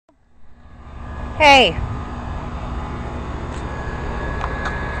Hey,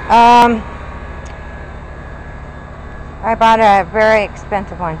 I bought a very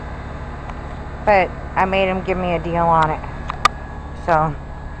expensive one, but I made him give me a deal on it. So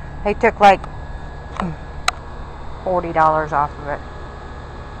they took like $40 off of it.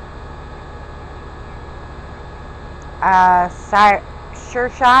 Cyber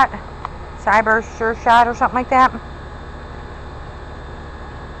Sure Shot or something like that.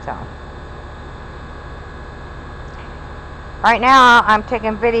 So right now I'm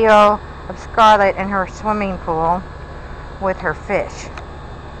taking video of Scarlet in her swimming pool with her fish.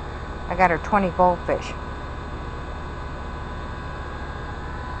 I got her 20 goldfish.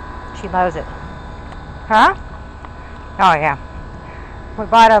 She loves it. Huh? Oh yeah. We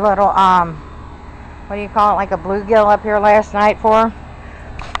bought a little what do you call it, like a bluegill up here last night for her.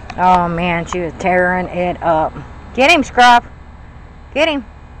 Oh man, she was tearing it up. Get him, Scruff. Get him.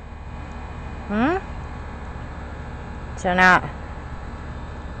 So now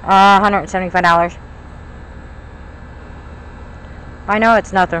 $175. I know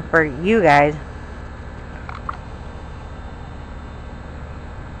it's nothing for you guys.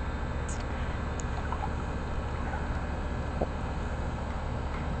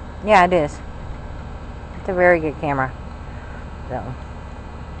 Yeah, it is. It's a very good camera. So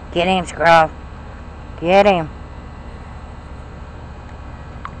get him, Scruff. Get him.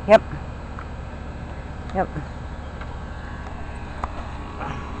 Yep. Yep.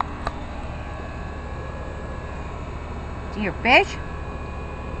 See your fish?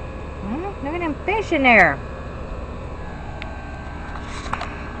 Look at them fish in there.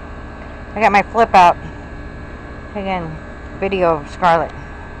 I got my flip out. Again, video of Scarlet.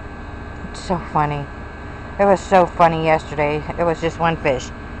 It's so funny. It was so funny yesterday. It was just one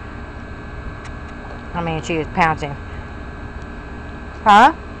fish. I mean, she was pouncing.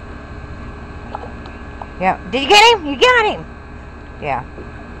 Huh? Yeah. Did you get him? You got him. Yeah.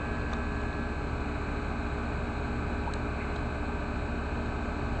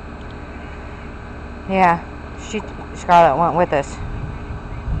 Yeah. Scarlet went with us.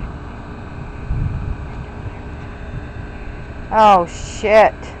 Oh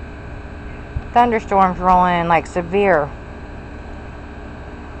shit. Thunderstorms rolling in, like severe.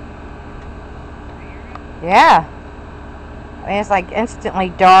 Yeah. I mean, it's like instantly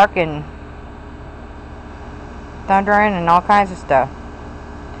dark and thundering and all kinds of stuff.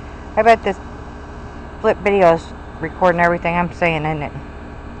 I bet this flip video is recording everything I'm saying, isn't it?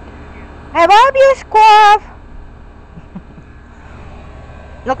 I love you, Squav.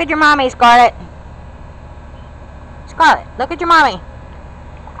 Look at your mommy, Scarlet. Scarlet, look at your mommy.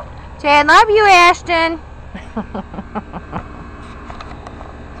 Say, I love you, Ashton.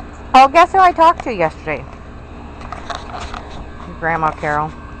 Oh, guess who I talked to yesterday? Grandma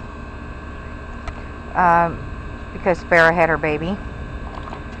Carol. Because Farrah had her baby.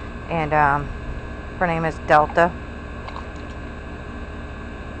 And her name is Delta.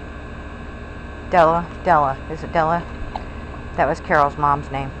 Della. Is it Della? That was Carol's mom's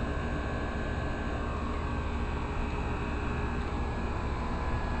name.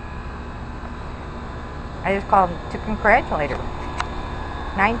 I just called to congratulate her.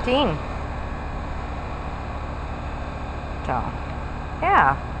 19. So,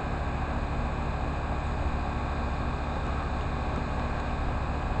 yeah.